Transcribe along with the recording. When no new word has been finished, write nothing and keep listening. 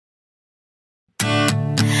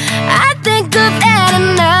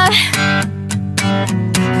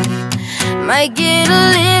might get a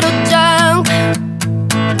little drunk.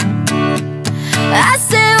 I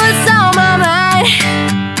say what's on my mind.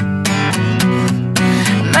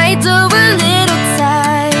 Might do a little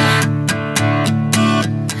time,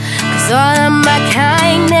 'cause all of my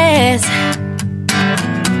kindness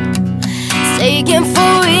is taken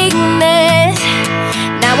for weakness.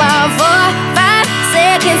 Now I'm 4, 5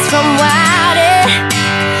 seconds from wildin'.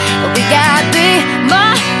 We got 3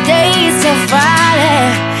 more days till Friday.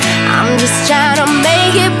 I'm just trying to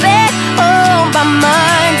make it back home by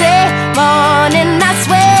Monday morning. I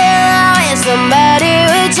swear I wish somebody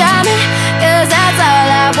would drive me, 'cause that's all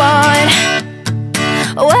I want.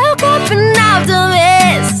 Woke up an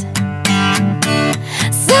optimist,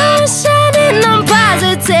 sun shining, I'm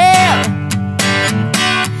positive.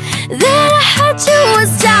 Then I heard you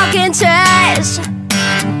was talking trash.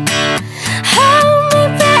 Hold me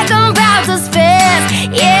back, I'm about to spaz.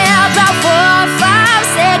 Yeah, about 4 or 5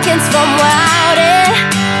 seconds from wildin'.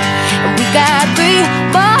 We got 3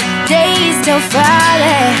 more days till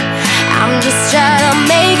Friday. I'm just trying to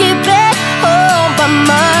make it back home by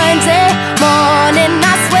Monday morning.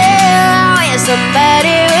 I swear I wish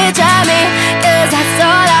somebody would drive me, 'cause that's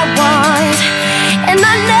all I want. And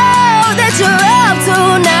I know that you're up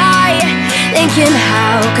tonight, thinking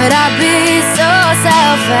how could I be so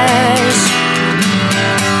selfish?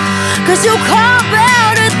 'Cause you called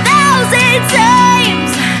about 1,000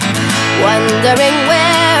 times, wondering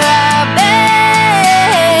where I've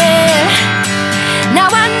been. Now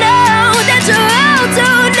I know that you're out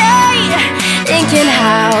tonight, thinking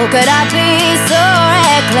how could I be so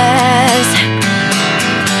reckless?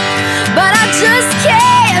 But I just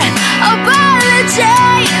can't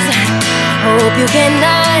apologize. Hope you can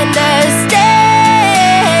understand.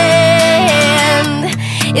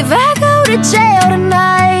 If I go to jail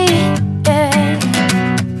tonight, yeah,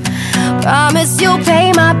 promise you'll pay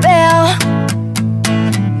my bill.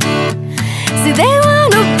 See, they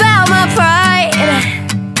want about my pride,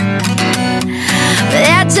 but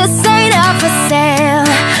that just ain't up for sale.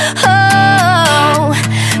 Oh,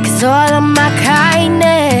 'cause all of my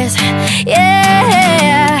kindness,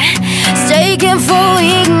 yeah, it's taken for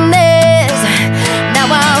weakness. Now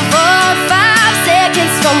I'm 4 or 5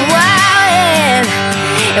 seconds from wildin',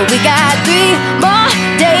 and we got 3 more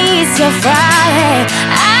days till Friday.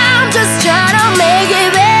 I'm just trying to make it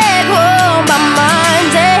back home by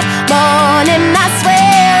Monday morning. I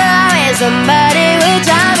swear I wish somebody would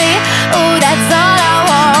drive me. Oh, that's all I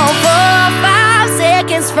want. 4 or 5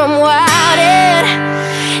 seconds from wildin',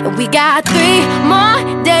 and we got 3 more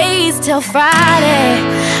days till Friday.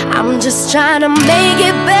 I'm just trying to make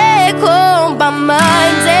it back home by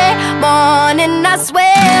Monday morning. I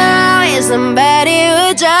swear I wish somebody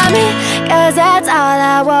would drive me, 'cause that's all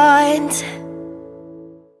I want.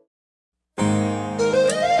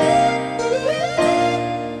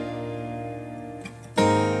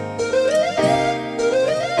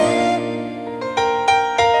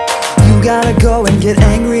 You gotta go and get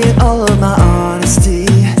angry at all of my honesty.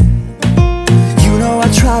 You know I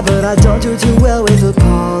try, but I don't do too well with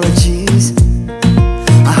apologies.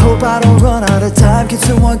 I hope I don't run out of time. Can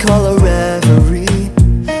someone call a referee?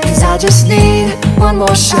 'Cause I just need one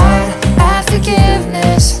more shot at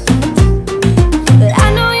forgiveness. But I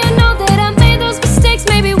know you know that I made those mistakes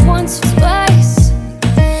maybe once or twice.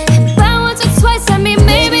 And by once or twice I mean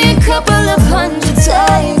maybe a couple of 100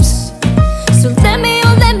 times. So let me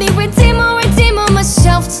redeem on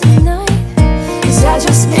myself tonight. 'Cause I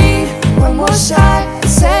just need one more shot at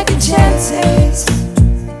second chances.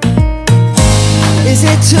 Is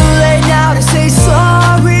it too late now to say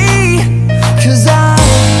sorry? 'Cause I'm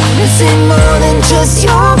missing more than just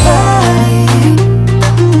your body.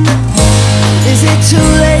 Is it too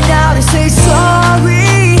late now to say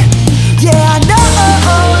sorry? Yeah, I know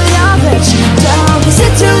I let you down. Is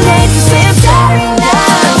it too late to say I'm sorry now?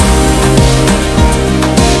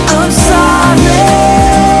 I'm sorry.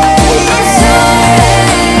 I'm sorry.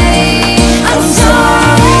 I'm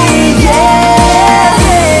sorry, yeah.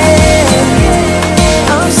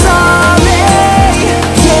 I'm sorry.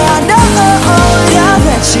 Yeah, I know I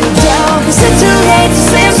let you down. Is it too late to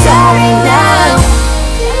say I'm sorry now?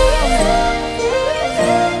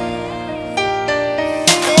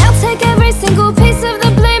 I'll take every single piece of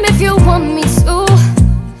the blame if you want me to.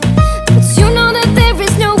 But you know that there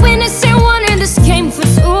is no innocent one in this game for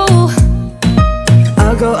two.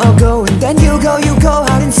 I'll go, and then you go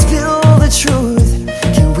out and spill the truth.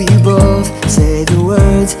 Can we both say the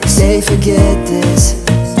words, say forget this?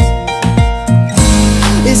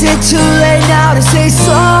 Is it too late now to say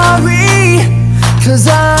sorry? 'Cause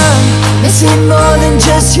I'm missing more than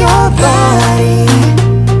just your body.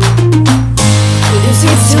 Is Is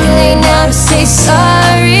it too late now to say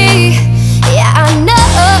sorry? Yeah, I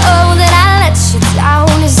know that I let you down.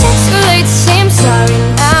 Is it too late to say I'm sorry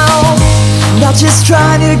now? Not just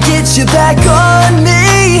trying to get you back on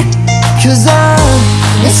me, 'cause I'm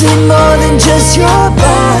missing more than just your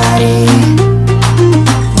body.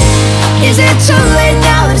 Is it too late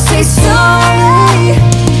now to say sorry?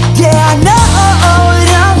 Yeah, I know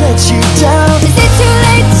that I let you down. Is it too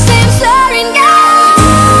late to say I'm sorry now?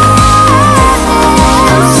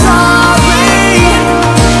 I'm sorry.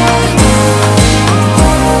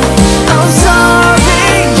 I'm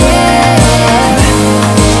sorry, yeah.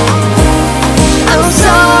 I'm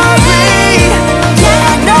sorry. Yeah,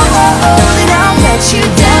 I know that I let you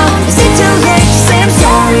down. Is it too late to say I'm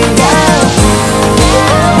sorry now?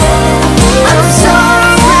 I'm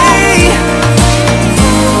sorry.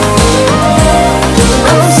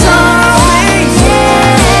 I'm sorry, yeah.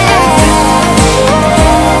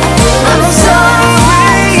 I'm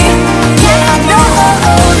sorry. Yeah, I know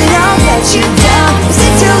that I let you down. Is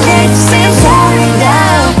it too late to say I'm sorry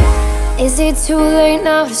now? Is it too late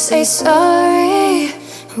now to say sorry?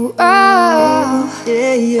 Oh,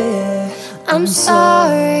 Yeah, yeah. I'm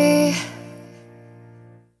sorry.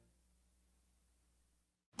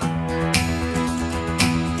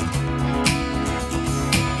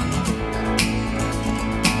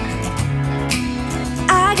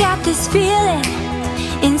 I got this feeling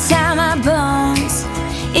inside my bones.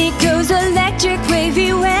 It goes electric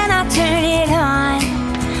wavy when I turn it on.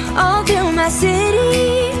 All through my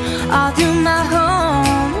city, all through my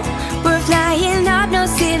home. We're flying up, no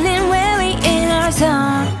ceiling when we in our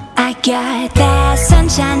zone. I got that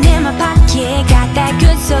sunshine in my pocket, got that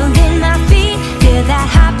good soul in my feet. Feel that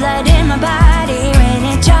hot blood in my body when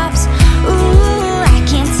it drops. Ooh, I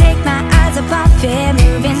can't take my eyes off it,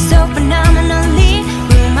 moving so phenomenally.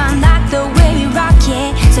 Room unlocked the way we rock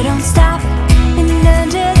it, so don't stop. And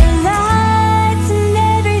under the lights and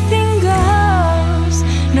everything goes,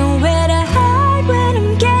 nowhere to hide when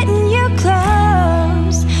I'm getting you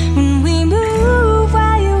close. When we move,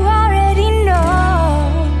 well, you already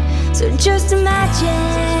know, so just imagine.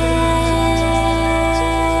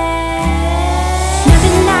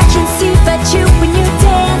 Nothing I can see but you when you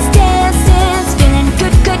dance, dance, dance. Feeling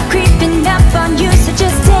good, good creeping up on you, so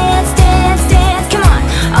just dance, dance, dance. Come on,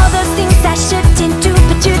 all those things I shouldn't do,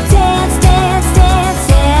 but you dance, dance, dance.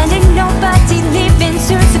 And ain't nobody leaving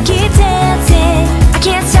soon, so keep dancing. I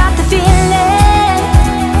can't stop the feeling,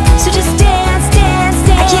 so just dance, dance,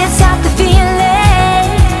 dance. I can't stop the feeling,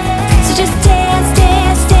 so just dance,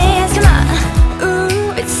 dance, dance. Come on.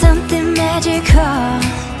 Ooh, it's something magical.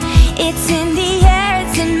 It's in the air,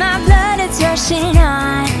 it's in my blood, it's rushing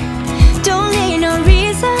on. Don't need no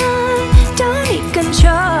reason, don't need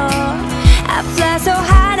control. I fly so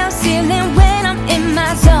high, no ceiling when I'm in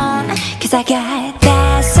my zone. 'Cause I got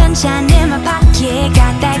that sunshine in my pocket,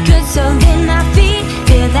 got that good soul in my feet.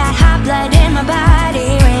 Feel that hot blood in my body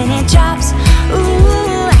when it drops.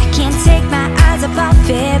 Ooh, I can't take my eyes off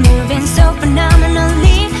it, moving so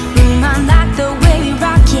phenomenally. Room unlocked the way we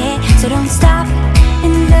rock it, so don't stop.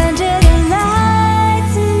 And under the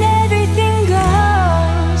lights and everything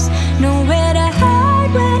goes, nowhere to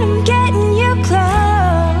hide when I'm getting you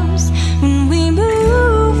close. When we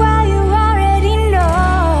move, well, you already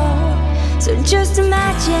know, so just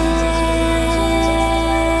imagine.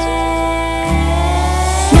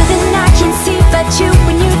 Nothing I can see but you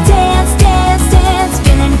when you dance, dance, dance.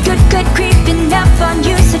 Feeling good, good creeping up on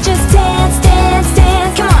you, so just dance, dance,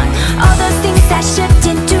 dance. Come on, all those things I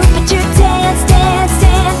shouldn't do, but you dance, dance,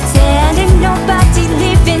 dance. And ain't nobody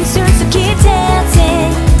leaving soon, so keep dancing.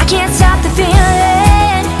 I can't stop the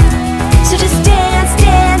feeling, so just dance,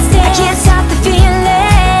 dance, dance. I can't stop the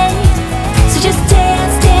feeling, so just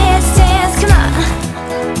dance, dance, dance. Come on.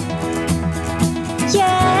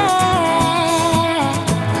 Yeah,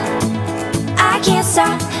 I can't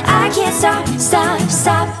stop, I can't stop, stop,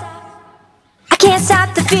 stop. I can't stop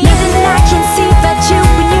the feeling. Nothing I can see but you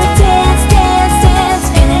when you dance, dance, dance.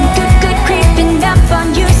 Feeling good, good creeping up on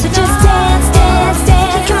you, so just dance, dance,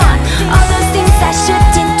 dance. Come on, all those things I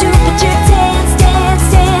shouldn't do, but you dance, dance,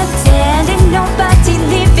 dance. And ain't nobody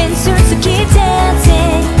leaving soon, so keep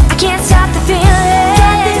dancing. I can't stop the feeling,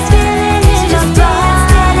 got this feeling in my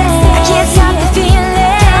body. I can't stop the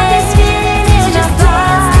feeling, got this feeling in my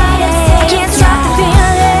body. I can't stop the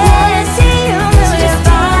feeling, wanna see you move your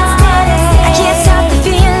body. I can't stop the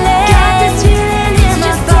feeling, got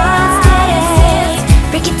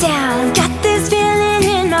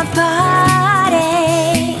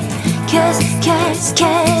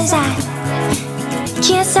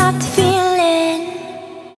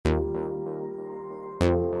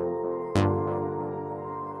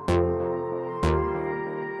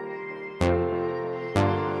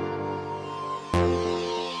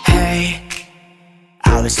okay.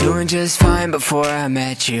 I was doing just fine before I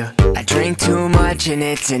met you. I drink too much and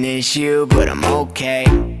it's an issue, but I'm okay.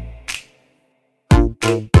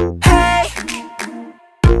 Hey,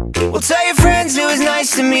 well tell your friends it was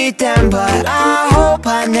nice to meet them, but I hope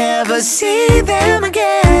I never see them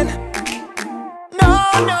again. No,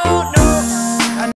 no, no.